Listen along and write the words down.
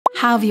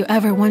Have you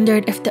ever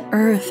wondered if the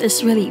Earth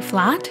is really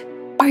flat?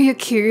 Are you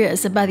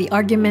curious about the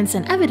arguments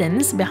and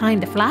evidence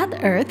behind the flat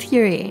Earth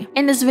theory?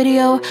 In this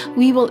video,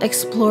 we will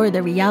explore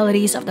the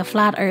realities of the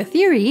flat Earth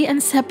theory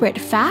and separate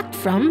fact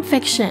from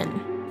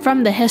fiction.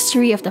 From the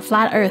history of the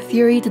flat Earth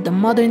theory to the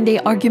modern-day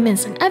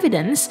arguments and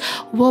evidence,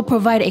 we'll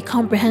provide a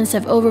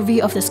comprehensive overview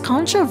of this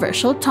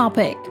controversial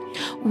topic.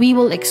 We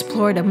will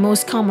explore the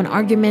most common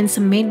arguments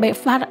made by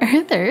flat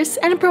earthers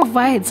and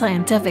provide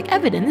scientific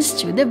evidence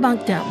to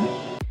debunk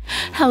them.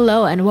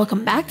 Hello and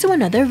welcome back to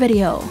another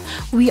video.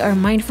 We are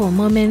Mindful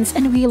Moments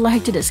and we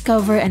like to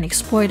discover and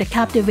explore the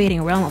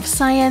captivating realm of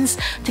science,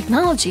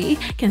 technology,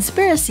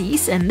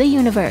 conspiracies, and the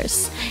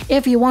universe.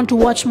 If you want to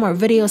watch more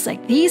videos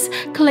like these,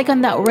 click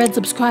on that red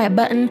subscribe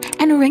button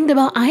and ring the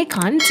bell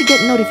icon to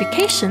get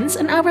notifications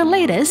on our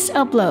latest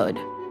upload.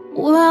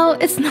 Well,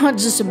 it's not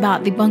just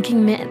about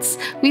debunking myths.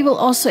 We will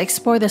also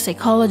explore the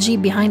psychology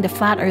behind the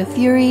flat Earth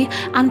theory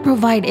and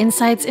provide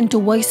insights into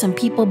why some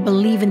people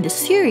believe in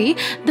this theory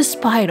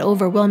despite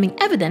overwhelming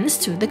evidence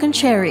to the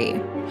contrary.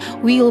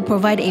 We will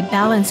provide a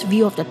balanced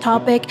view of the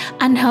topic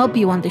and help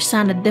you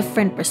understand the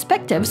different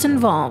perspectives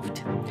involved.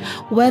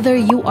 Whether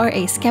you are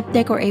a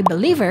skeptic or a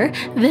believer,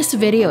 this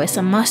video is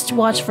a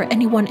must-watch for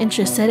anyone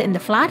interested in the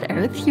flat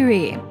Earth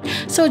theory.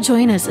 So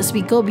join us as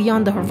we go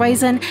beyond the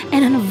horizon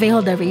and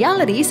unveil the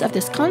realities of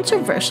this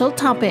controversial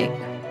topic.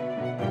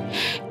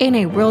 In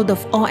a world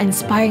of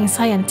awe-inspiring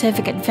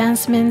scientific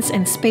advancements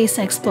and space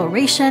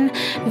exploration,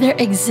 there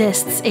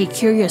exists a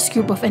curious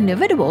group of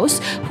individuals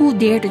who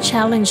dare to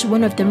challenge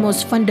one of the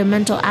most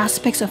fundamental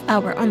aspects of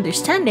our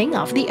understanding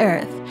of the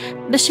Earth,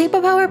 the shape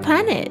of our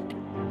planet.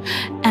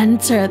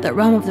 Enter the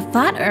realm of the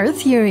flat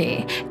Earth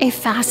theory, a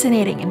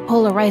fascinating and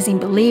polarizing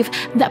belief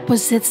that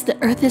posits the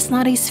Earth is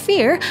not a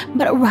sphere,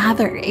 but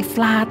rather a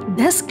flat,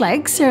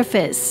 disc-like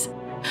surface.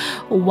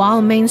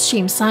 While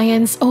mainstream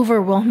science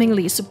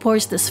overwhelmingly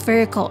supports the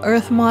spherical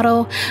Earth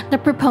model, the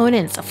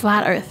proponents of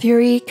flat Earth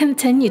theory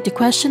continue to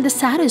question the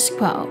status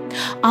quo,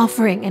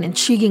 offering an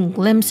intriguing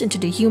glimpse into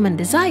the human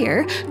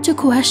desire to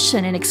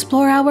question and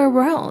explore our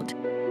world.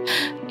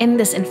 In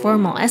this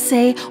informal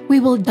essay, we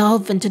will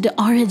delve into the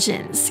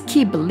origins,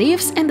 key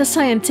beliefs, and the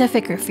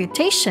scientific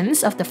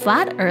refutations of the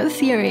flat Earth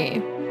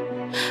theory.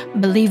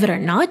 Believe it or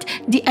not,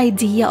 the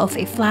idea of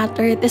a flat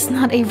Earth is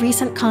not a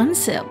recent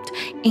concept.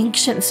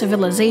 Ancient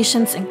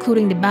civilizations,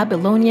 including the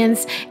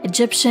Babylonians,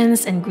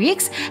 Egyptians, and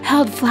Greeks,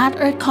 held flat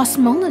Earth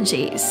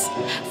cosmologies.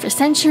 For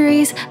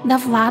centuries, the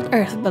flat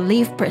Earth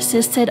belief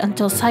persisted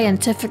until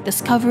scientific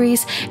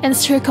discoveries and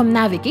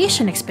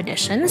circumnavigation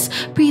expeditions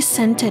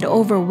presented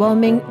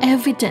overwhelming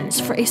evidence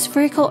for a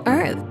spherical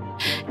Earth.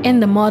 In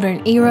the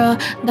modern era,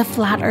 the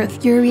flat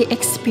Earth theory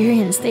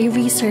experienced a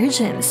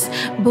resurgence,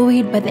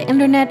 buoyed by the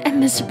internet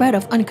and the spread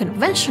of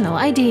unconventional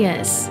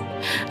ideas.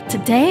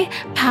 Today,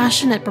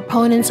 passionate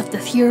proponents of the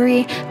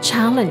theory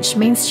challenge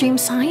mainstream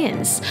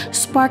science,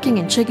 sparking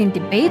intriguing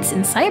debates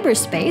in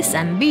cyberspace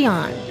and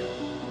beyond.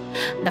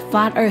 The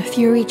flat Earth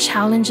theory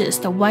challenges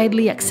the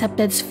widely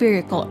accepted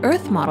spherical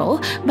Earth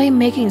model by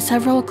making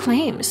several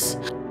claims.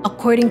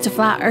 According to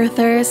flat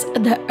earthers,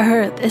 the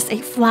Earth is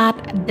a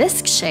flat,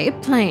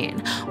 disc-shaped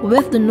plane,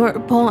 with the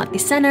North Pole at the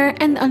center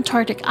and the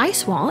Antarctic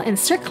ice wall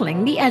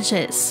encircling the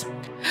edges.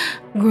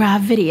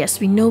 Gravity as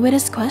we know it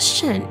is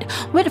questioned,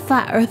 with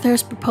flat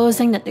earthers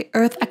proposing that the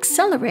Earth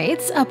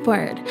accelerates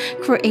upward,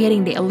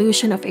 creating the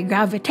illusion of a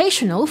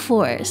gravitational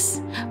force.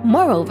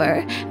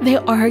 Moreover, they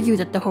argue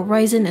that the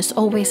horizon is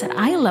always at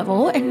eye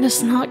level and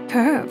does not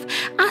curve,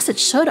 as it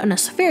should on a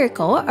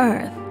spherical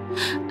Earth.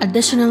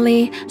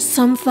 Additionally,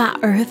 some flat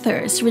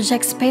earthers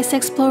reject space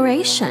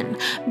exploration,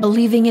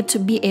 believing it to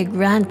be a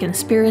grand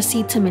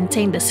conspiracy to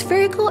maintain the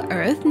spherical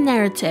Earth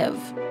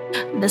narrative.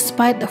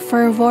 Despite the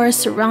fervor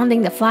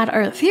surrounding the flat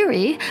Earth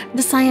theory,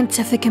 the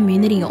scientific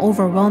community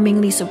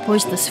overwhelmingly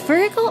supports the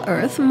spherical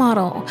Earth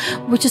model,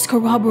 which is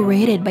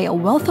corroborated by a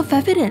wealth of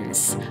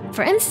evidence.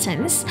 For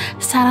instance,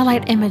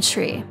 satellite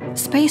imagery,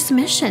 space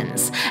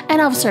missions,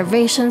 and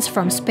observations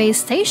from space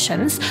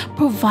stations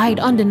provide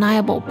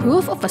undeniable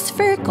proof of a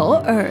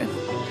spherical Earth.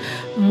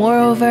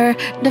 Moreover,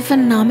 the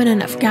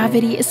phenomenon of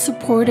gravity is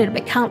supported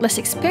by countless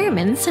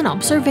experiments and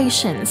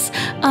observations,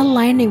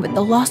 aligning with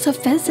the laws of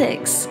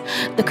physics.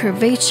 The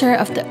curvature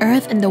of the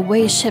Earth and the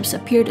way ships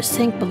appear to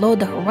sink below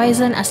the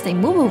horizon as they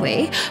move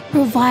away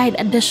provide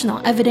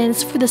additional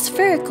evidence for the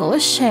spherical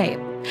shape.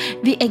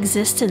 The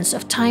existence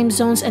of time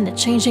zones and the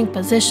changing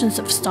positions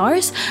of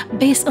stars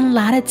based on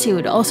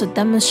latitude also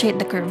demonstrate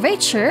the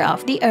curvature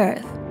of the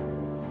Earth.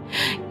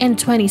 In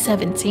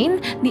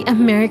 2017, the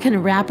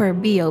American rapper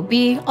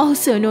B.O.B.,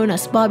 also known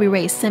as Bobby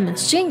Ray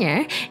Simmons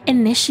Jr.,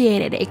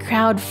 initiated a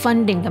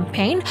crowdfunding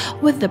campaign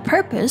with the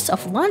purpose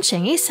of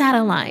launching a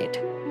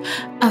satellite.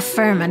 A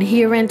firm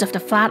adherent of the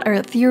flat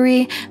Earth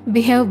theory,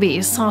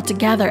 B.O.B. sought to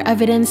gather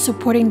evidence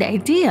supporting the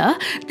idea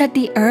that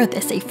the Earth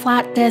is a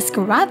flat disk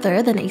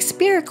rather than a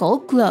spherical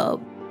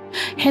globe.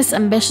 His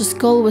ambitious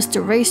goal was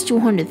to raise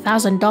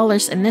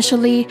 $200,000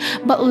 initially,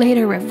 but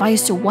later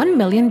revised to $1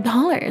 million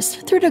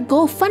through the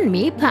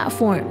GoFundMe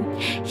platform.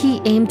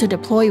 He aimed to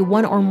deploy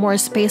one or more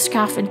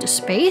spacecraft into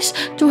space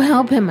to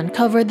help him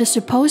uncover the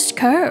supposed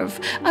curve,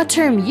 a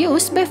term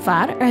used by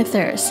flat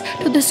earthers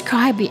to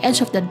describe the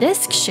edge of the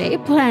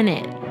disc-shaped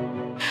planet.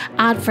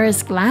 At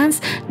first glance,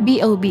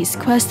 BOB's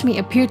quest may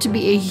appear to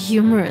be a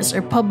humorous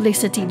or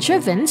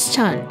publicity-driven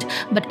stunt,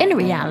 but in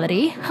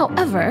reality,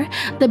 however,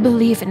 the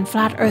belief in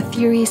flat Earth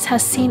theories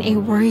has seen a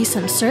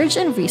worrisome surge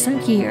in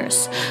recent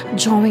years,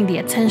 drawing the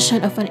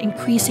attention of an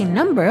increasing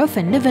number of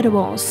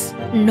individuals.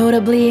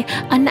 Notably,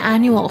 an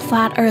annual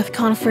Flat Earth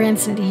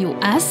conference in the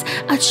US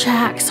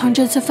attracts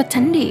hundreds of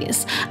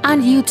attendees,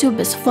 and YouTube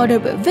is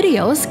flooded with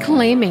videos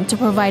claiming to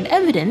provide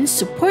evidence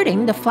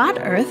supporting the flat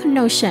Earth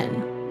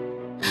notion.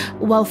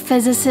 While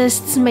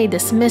physicists may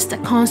dismiss the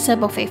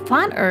concept of a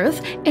flat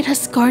Earth, it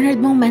has garnered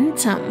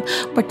momentum,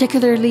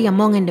 particularly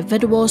among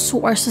individuals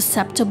who are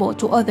susceptible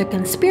to other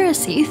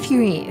conspiracy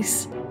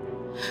theories.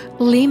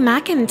 Lee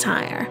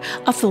McIntyre,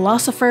 a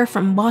philosopher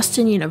from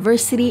Boston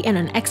University and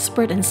an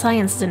expert in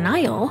science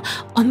denial,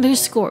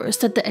 underscores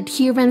that the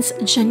adherents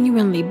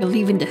genuinely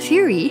believe in the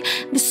theory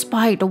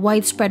despite the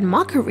widespread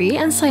mockery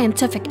and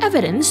scientific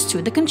evidence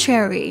to the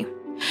contrary.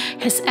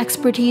 His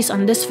expertise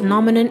on this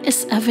phenomenon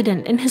is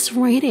evident in his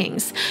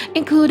writings,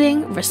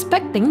 including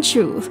Respecting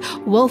Truth,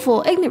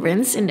 Willful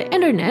Ignorance in the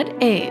Internet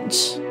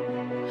Age.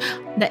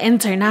 The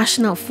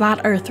International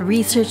Flat Earth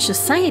Research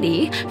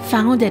Society,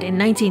 founded in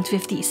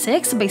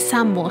 1956 by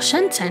Samuel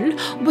Shenton,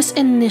 was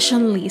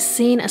initially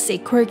seen as a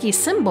quirky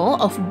symbol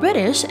of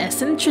British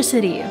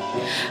eccentricity.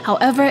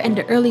 However, in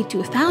the early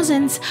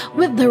 2000s,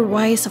 with the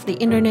rise of the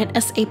internet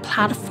as a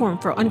platform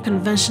for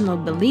unconventional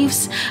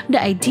beliefs,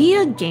 the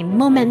idea gained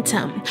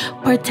momentum,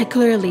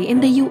 particularly in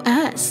the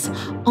US.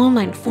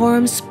 Online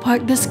forums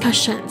sparked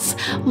discussions,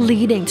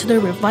 leading to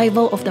the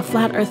revival of the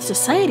Flat Earth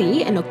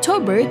Society in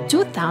October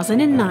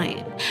 2009.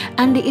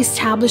 And the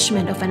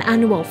establishment of an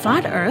annual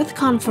Flat Earth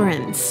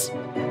Conference.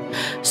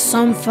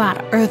 Some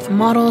flat Earth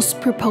models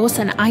propose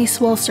an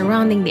ice wall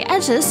surrounding the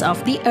edges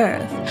of the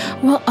Earth,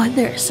 while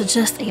others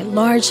suggest a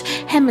large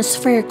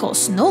hemispherical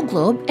snow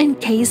globe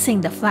encasing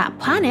the flat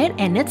planet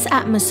in its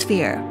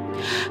atmosphere.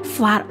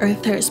 Flat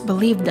Earthers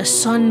believe the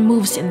sun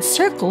moves in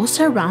circles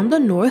around the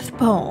North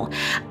Pole,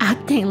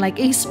 acting like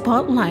a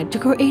spotlight to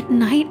create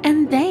night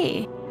and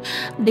day.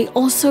 They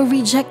also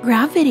reject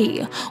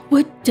gravity,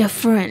 with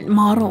different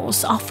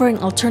models offering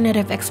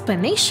alternative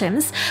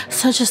explanations,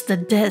 such as the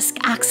disk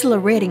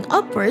accelerating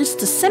upwards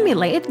to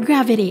simulate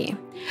gravity.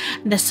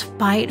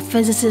 Despite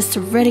physicists'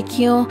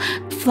 ridicule,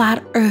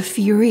 flat Earth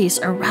theories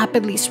are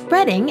rapidly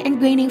spreading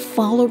and gaining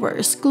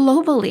followers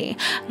globally,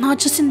 not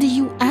just in the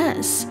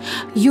US.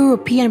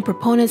 European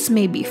proponents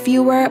may be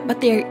fewer,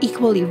 but they are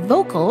equally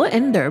vocal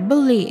in their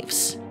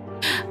beliefs.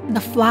 The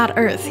Flat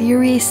Earth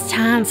theory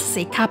stands as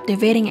a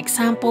captivating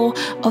example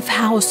of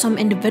how some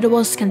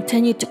individuals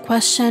continue to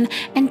question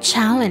and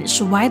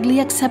challenge widely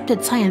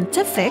accepted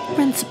scientific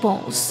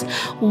principles.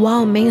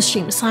 While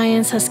mainstream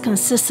science has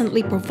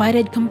consistently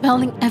provided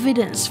compelling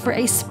evidence for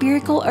a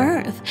spherical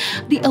Earth,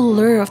 the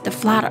allure of the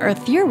Flat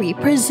Earth theory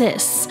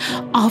persists,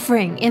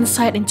 offering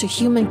insight into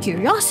human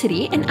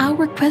curiosity and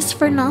our quest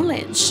for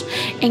knowledge.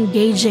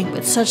 Engaging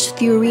with such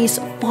theories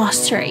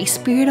foster a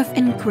spirit of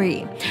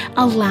inquiry,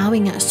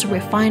 allowing us to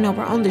refine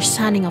our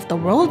understanding of the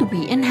world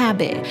we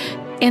inhabit.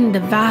 In the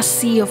vast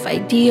sea of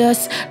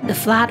ideas, the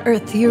Flat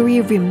Earth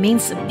theory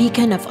remains a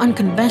beacon of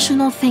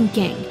unconventional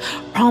thinking,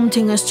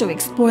 prompting us to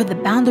explore the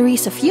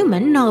boundaries of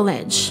human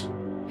knowledge.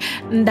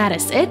 That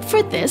is it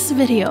for this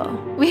video.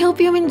 We hope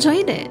you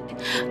enjoyed it.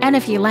 And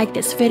if you like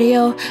this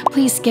video,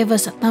 please give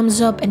us a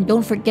thumbs up and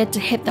don't forget to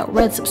hit that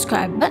red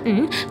subscribe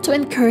button to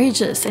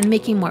encourage us in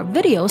making more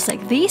videos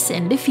like these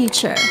in the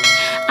future.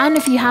 And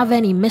if you have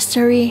any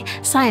mystery,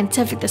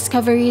 scientific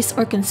discoveries,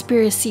 or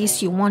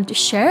conspiracies you want to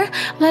share,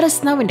 let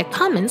us know in the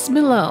comments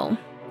below.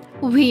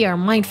 We are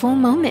Mindful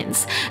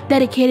Moments,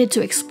 dedicated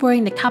to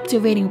exploring the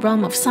captivating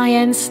realm of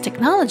science,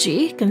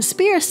 technology,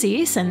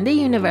 conspiracies, and the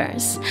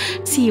universe.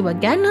 See you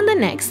again on the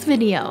next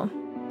video.